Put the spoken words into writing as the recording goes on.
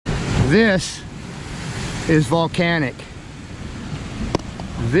This is volcanic.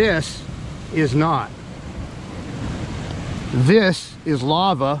 This is not. This is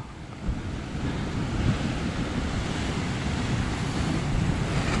lava.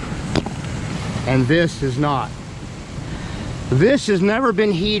 And this is not. This has never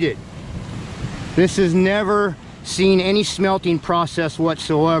been heated. This has never seen any smelting process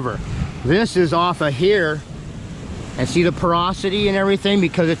whatsoever. This is off of here, and see the porosity and everything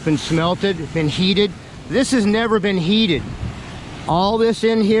because it's been smelted, it's been heated. This has never been heated. All this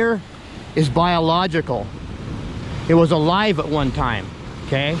in here is biological. It was alive at one time,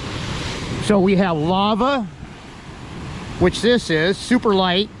 okay? So we have lava, which this is, super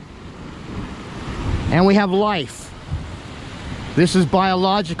light, and we have life. This is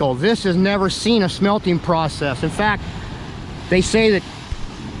biological. This has never seen a smelting process. In fact, they say that,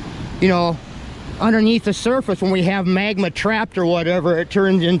 you know, underneath the surface, when we have magma trapped or whatever, it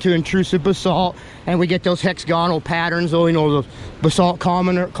turns into intrusive basalt, and we get those hexagonal patterns, you know, the basalt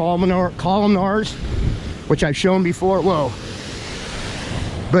columnars, which I've shown before. Whoa.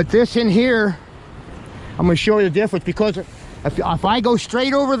 But this in here, I'm going to show you the difference, because if I go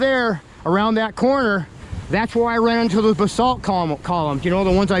straight over there around that corner, that's where I ran into the basalt columns, you know, the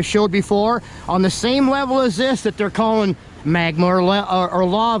ones I showed before, on the same level as this that they're calling magma or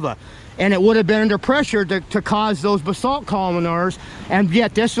lava. And it would have been under pressure to cause those basalt columnars, and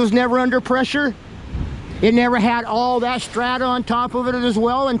yet this was never under pressure. It never had all that strata on top of it as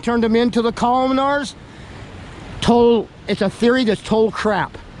well and turned them into the columnars. It's a theory that's total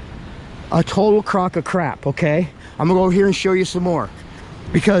crap. A total crock of crap, okay? I'm gonna go over here and show you some more.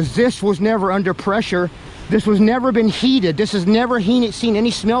 Because this was never under pressure. This was never been heated. This has never seen any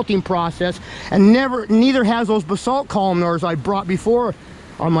smelting process, and neither has those basalt columnars I brought before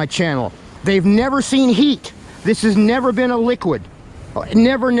on my channel. They've never seen heat. This has never been a liquid.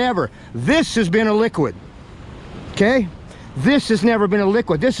 Never. This has been a liquid. Okay? This has never been a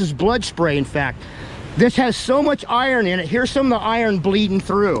liquid. This is blood spray, in fact. This has so much iron in it. Here's some of the iron bleeding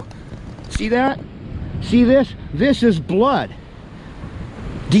through. See that? See this? This is blood.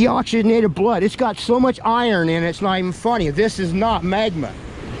 Deoxygenated blood. It's got so much iron in it, it's not even funny. This is not magma.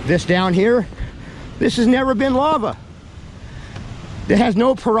 This down here, this has never been lava. It has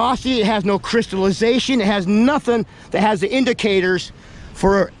no porosity, it has no crystallization, it has nothing that has the indicators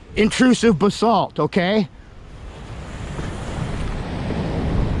for intrusive basalt, okay?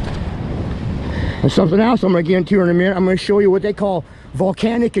 And something else I'm going to get into in a minute. I'm going to show you what they call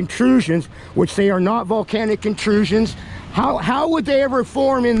volcanic intrusions, which they are not volcanic intrusions. How would they ever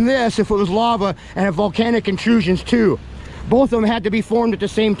form in this if it was lava and have volcanic intrusions too? Both of them had to be formed at the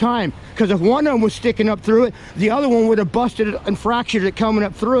same time, because if one of them was sticking up through it, the other one would have busted it and fractured it coming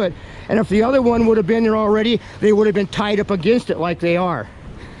up through it. And if the other one would have been there already, they would have been tied up against it like they are.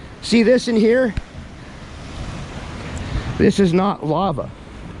 See this in here? This is not lava.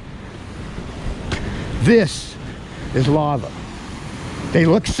 This is lava. They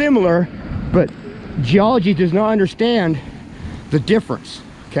look similar, but geology does not understand the difference,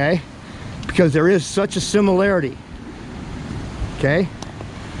 okay? Because there is such a similarity, okay?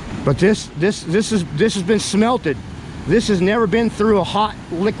 But this has been smelted. This has never been through a hot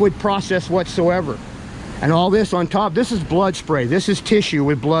liquid process whatsoever. And all this on top, this is blood spray. This is tissue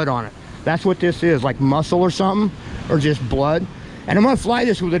with blood on it. That's what this is, like muscle or something, or just blood. And I'm gonna fly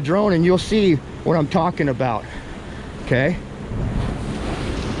this with a drone and you'll see what I'm talking about, okay?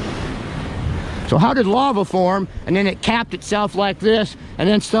 So how did lava form, and then it capped itself like this, and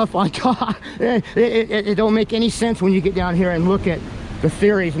then stuff on top? It don't make any sense when you get down here and look at the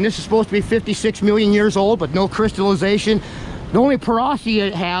theories. And this is supposed to be 56 million years old, but no crystallization. The only porosity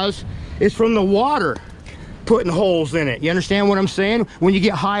it has is from the water putting holes in it. You understand what I'm saying? When you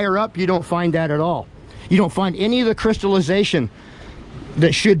get higher up, you don't find that at all. You don't find any of the crystallization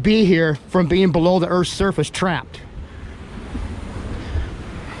that should be here from being below the Earth's surface trapped.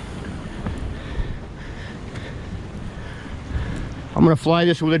 I'm going to fly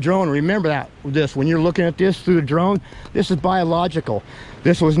this with a drone. Remember that, this, when you're looking at this through the drone, this is biological.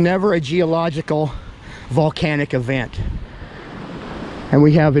 This was never a geological volcanic event. And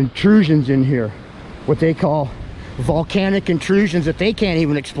we have intrusions in here, what they call volcanic intrusions that they can't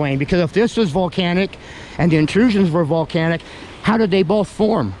even explain. Because if this was volcanic and the intrusions were volcanic, how did they both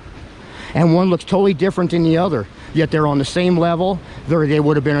form? And one looks totally different than the other, yet they're on the same level. They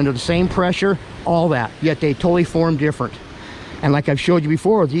would have been under the same pressure, all that, yet they totally formed different. And like I've showed you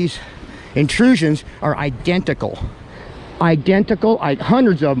before, these intrusions are identical. Identical,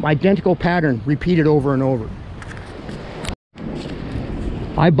 hundreds of them, identical pattern, repeated over and over.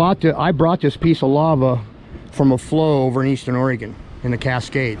 I brought this piece of lava from a flow over in Eastern Oregon. in the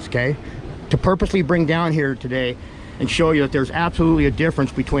Cascades, okay? To purposely bring down here today and show you that there's absolutely a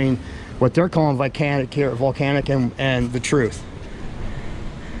difference between what they're calling volcanic here, volcanic and the truth.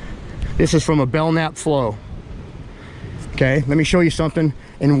 This is from a Belknap flow. Okay, let me show you something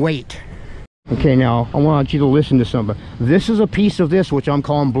in weight. Okay, now I want you to listen to something. This is a piece of this which I'm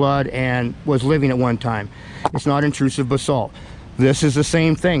calling blood and was living at one time. It's not intrusive basalt. This is the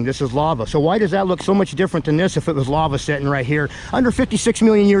same thing. This is lava. So why does that look so much different than this if it was lava sitting right here under 56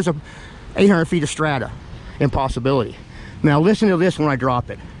 million years of 800 feet of strata? Impossibility. Now listen to this when I drop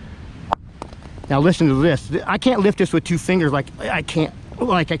it. Now listen to this. I can't lift this with two fingers like I can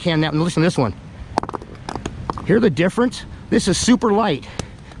that. And listen to this one. Hear the difference? This is super light,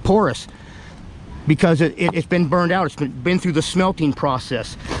 porous, because it's been burned out. It's been through the smelting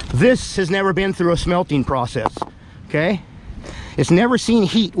process. This has never been through a smelting process, okay? It's never seen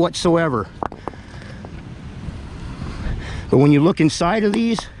heat whatsoever. But when you look inside of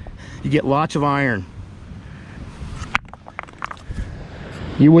these, you get lots of iron.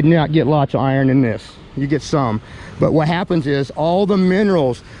 You would not get lots of iron in this. You get some. But what happens is all the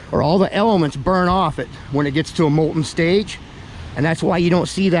minerals or all the elements burn off it when it gets to a molten stage. And that's why you don't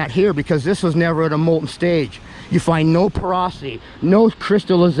see that here, because this was never at a molten stage. You find no porosity, no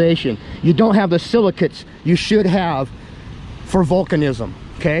crystallization. You don't have the silicates you should have for volcanism,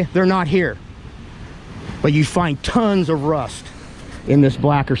 okay? They're not here. But you find tons of rust in this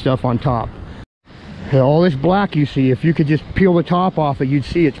blacker stuff on top. All this black you see, if you could just peel the top off it, you'd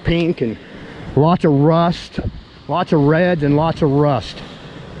see it's pink and lots of rust, lots of reds and lots of rust,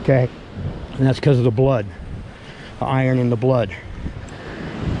 okay? And that's because of the blood, the iron in the blood.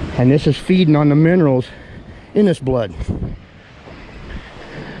 And this is feeding on the minerals in this blood.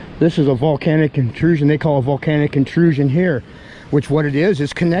 This is a volcanic intrusion. They call a volcanic intrusion here, which what it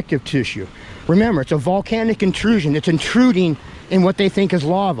is connective tissue. Remember, it's a volcanic intrusion. It's intruding in what they think is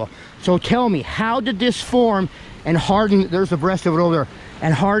lava. So tell me, how did this form and harden? There's the rest of it over there,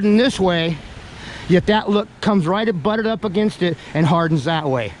 and harden this way, yet that look comes right butted up against it and hardens that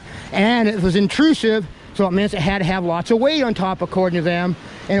way. And it was intrusive, so it means it had to have lots of weight on top according to them,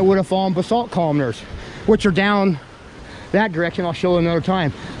 and it would have fallen basalt columnars, which are down that direction. I'll show you another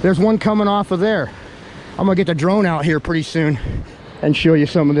time. There's one coming off of there. I'm gonna get the drone out here pretty soon and show you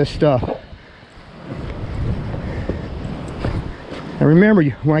some of this stuff. And remember,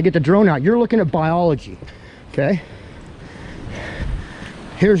 when I get the drone out, you're looking at biology, okay?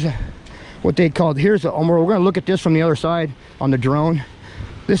 Here's what they call, we're gonna look at this from the other side on the drone.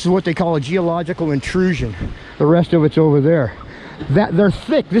 This is what they call a geological intrusion. The rest of it's over there. They're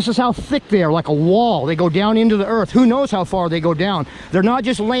thick. This is how thick they are, like a wall. They go down into the earth. Who knows how far they go down? They're not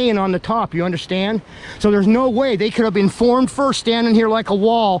just laying on the top, you understand? So there's no way they could have been formed first, standing here like a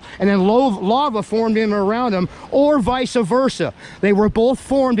wall, and then lava formed in and around them, or vice versa. They were both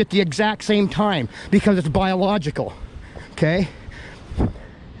formed at the exact same time because it's biological, okay?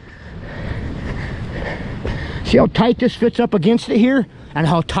 See how tight this fits up against it here? And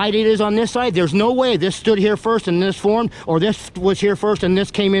how tight it is on this side? There's no way this stood here first and this formed, or this was here first and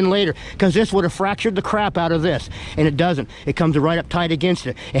this came in later, because this would have fractured the crap out of this, and it doesn't. It comes right up tight against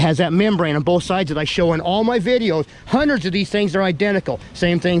it. It has that membrane on both sides that I show in all my videos. Hundreds of these things are identical.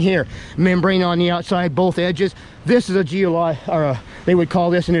 Same thing here. Membrane on the outside, both edges. This is they would call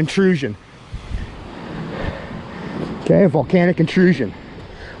this an intrusion. Okay, a volcanic intrusion.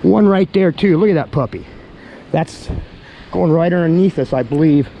 One right there too. Look at that puppy. That's going right underneath us, I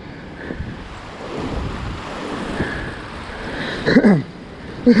believe.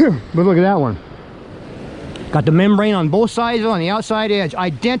 But look at that one. Got the membrane on both sides on the outside edge,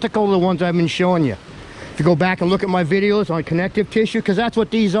 identical to the ones I've been showing you. If you go back and look at my videos on connective tissue, because that's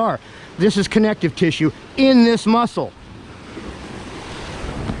what these are. This is connective tissue in this muscle.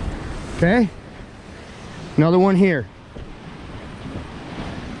 Okay? Another one here.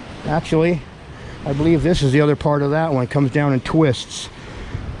 Actually, I believe this is the other part of that one. It comes down and twists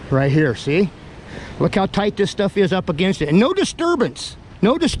right here. See? Look how tight this stuff is up against it. And no disturbance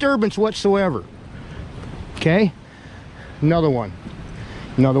whatsoever. Okay? Another one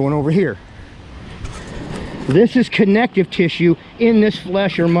over here. This is connective tissue in this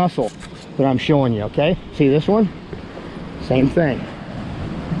flesh or muscle that I'm showing you. Okay? See this one? Same thing.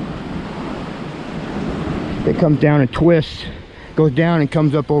 It comes down and twists, goes down and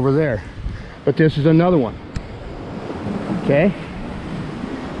comes up over there. But this is another one. Okay?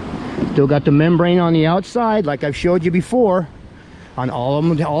 Still got the membrane on the outside like I've showed you before. On all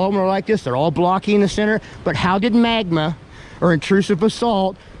of them are like this. They're all blocky in the center. But how did magma or intrusive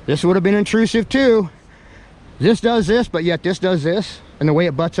basalt, this would have been intrusive too. This does this, but yet this does this. And the way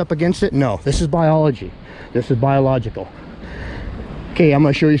it butts up against it, no. This is biology. This is biological. Okay, I'm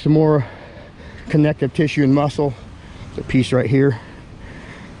going to show you some more connective tissue and muscle. There's a piece right here.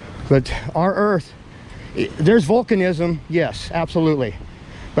 But our Earth, there's volcanism, yes, absolutely.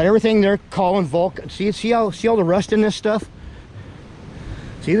 But everything they're calling see all the rust in this stuff?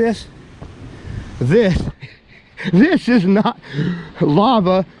 See this? This is not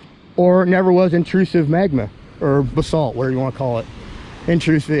lava, or never was intrusive magma or basalt, whatever you want to call it.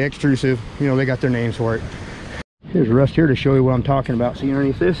 Intrusive, extrusive, you know, they got their names for it. Here's rust here to show you what I'm talking about. See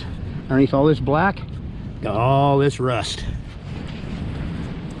underneath this? Underneath all this black, got all this rust.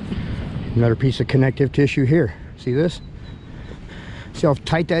 Another piece of connective tissue here. See this? See how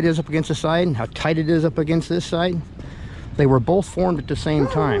tight that is up against the side and how tight it is up against this side? They were both formed at the same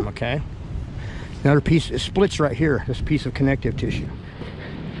time, okay? Another piece, it splits right here, this piece of connective tissue.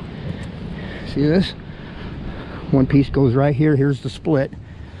 See this? One piece goes right here, here's the split.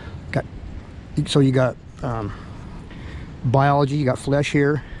 So you got biology, you got flesh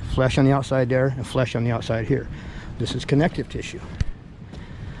here, flesh on the outside there, and flesh on the outside here. This is connective tissue.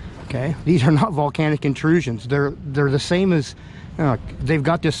 Okay, these are not volcanic intrusions. They're the same as, they've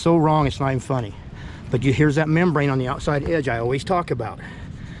got this so wrong it's not even funny. But here's that membrane on the outside edge I always talk about.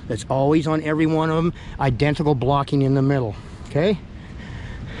 That's always on every one of them, identical blocking in the middle. Okay?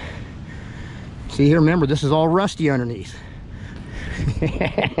 See here, remember, this is all rusty underneath.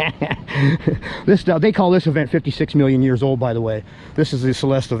 This stuff, they call this event 56 million years old, by the way. This is the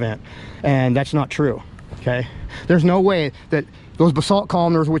Celeste event, and that's not true. Okay, there's no way that those basalt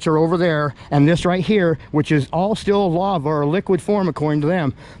columnars, which are over there, and this right here, which is all still lava or liquid form according to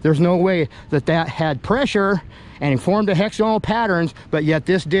them, there's no way that that had pressure and formed a hexagonal patterns, but yet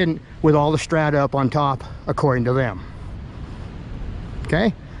this didn't, with all the strata up on top according to them.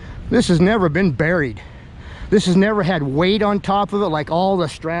 Okay, this has never been buried. This has never had weight on top of it like all the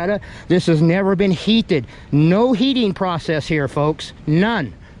strata. This has never been heated. No heating process here, folks.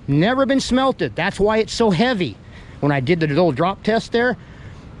 None. Never been smelted. That's why it's so heavy. When I did the little drop test there,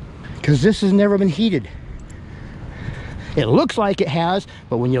 because this has never been heated. It looks like it has,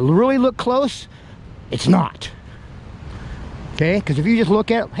 but when you really look close, it's not. Okay, because if you just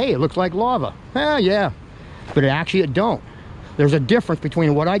look at it, hey, it looks like lava. Yeah, but it don't. There's a difference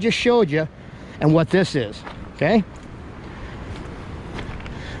between what I just showed you and what this is. Okay,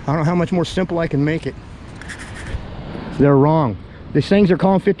 I don't know how much more simple I can make it. They're wrong. These things are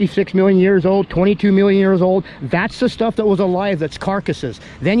calling 56 million years old, 22 million years old. That's the stuff that was alive, that's carcasses.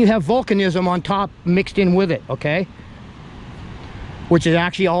 Then you have volcanism on top mixed in with it, okay? Which is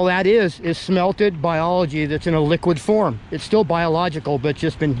actually all that is smelted biology that's in a liquid form. It's still biological, but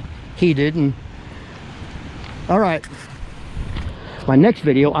just been heated. And all right, my next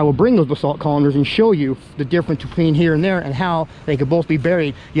video, I will bring those basalt columnars and show you the difference between here and there and how they could both be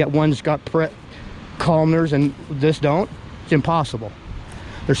buried, yet one's got columnars and this don't. It's impossible.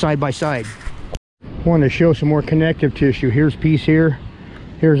 They're side by side. I want to show some more connective tissue. Here's a piece here.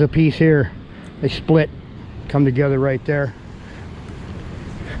 Here's a piece here. They split, come together right there.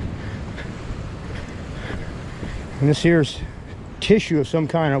 And this here's tissue of some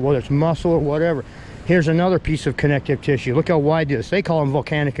kind, whether it's muscle or whatever. Here's another piece of connective tissue. Look how wide it is. They call them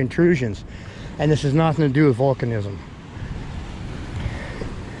volcanic intrusions. And this has nothing to do with volcanism.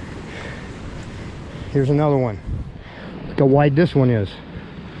 Here's another one. Look how wide this one is.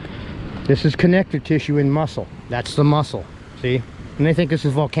 This is connective tissue in muscle. That's the muscle. See? And they think this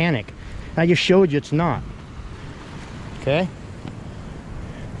is volcanic. I just showed you it's not. Okay?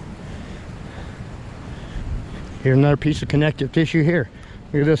 Here's another piece of connective tissue here.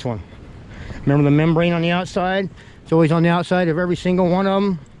 Look at this one. Remember the membrane on the outside? It's always on the outside of every single one of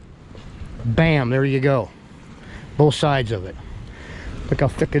them. Bam, there you go. Both sides of it. Look how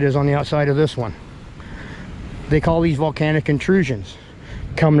thick it is on the outside of this one. They call these volcanic intrusions,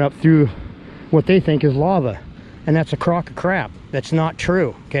 coming up through what they think is lava. And that's a crock of crap. That's not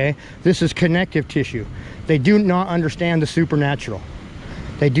true, okay? This is connective tissue. They do not understand the supernatural.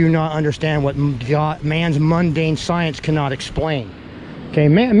 They do not understand what man's mundane science cannot explain. Okay,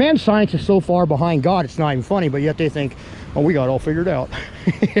 man's science is so far behind God, it's not even funny, but yet they think, oh, we got it all figured out.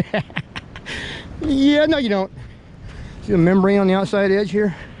 Yeah, no, you don't. See the membrane on the outside edge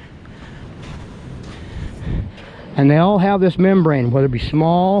here? And they all have this membrane, whether it be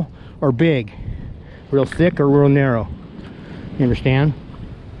small or big, real thick or real narrow. You understand?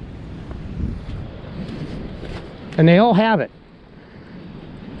 And they all have it.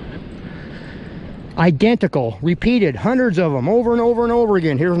 Identical, repeated, hundreds of them, over and over and over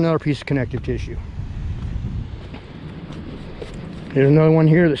again. Here's another piece of connective tissue. Here's another one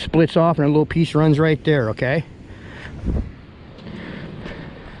here that splits off and a little piece runs right there, okay?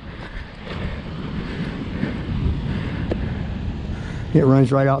 It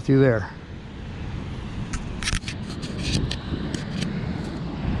runs right out through there.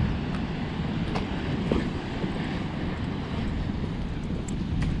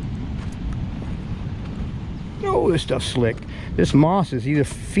 Oh, this stuff's slick. This moss is either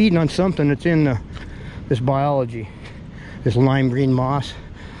feeding on something that's in this biology. This lime green moss.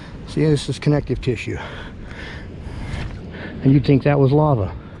 See, this is connective tissue. And you'd think that was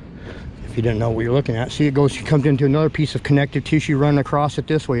lava if you didn't know what you're looking at. See, it comes into another piece of connective tissue running across it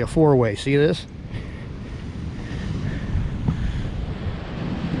this way, a four-way. See this?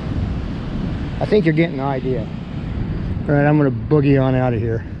 I think you're getting the idea. All right, I'm gonna boogie on out of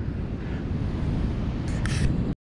here.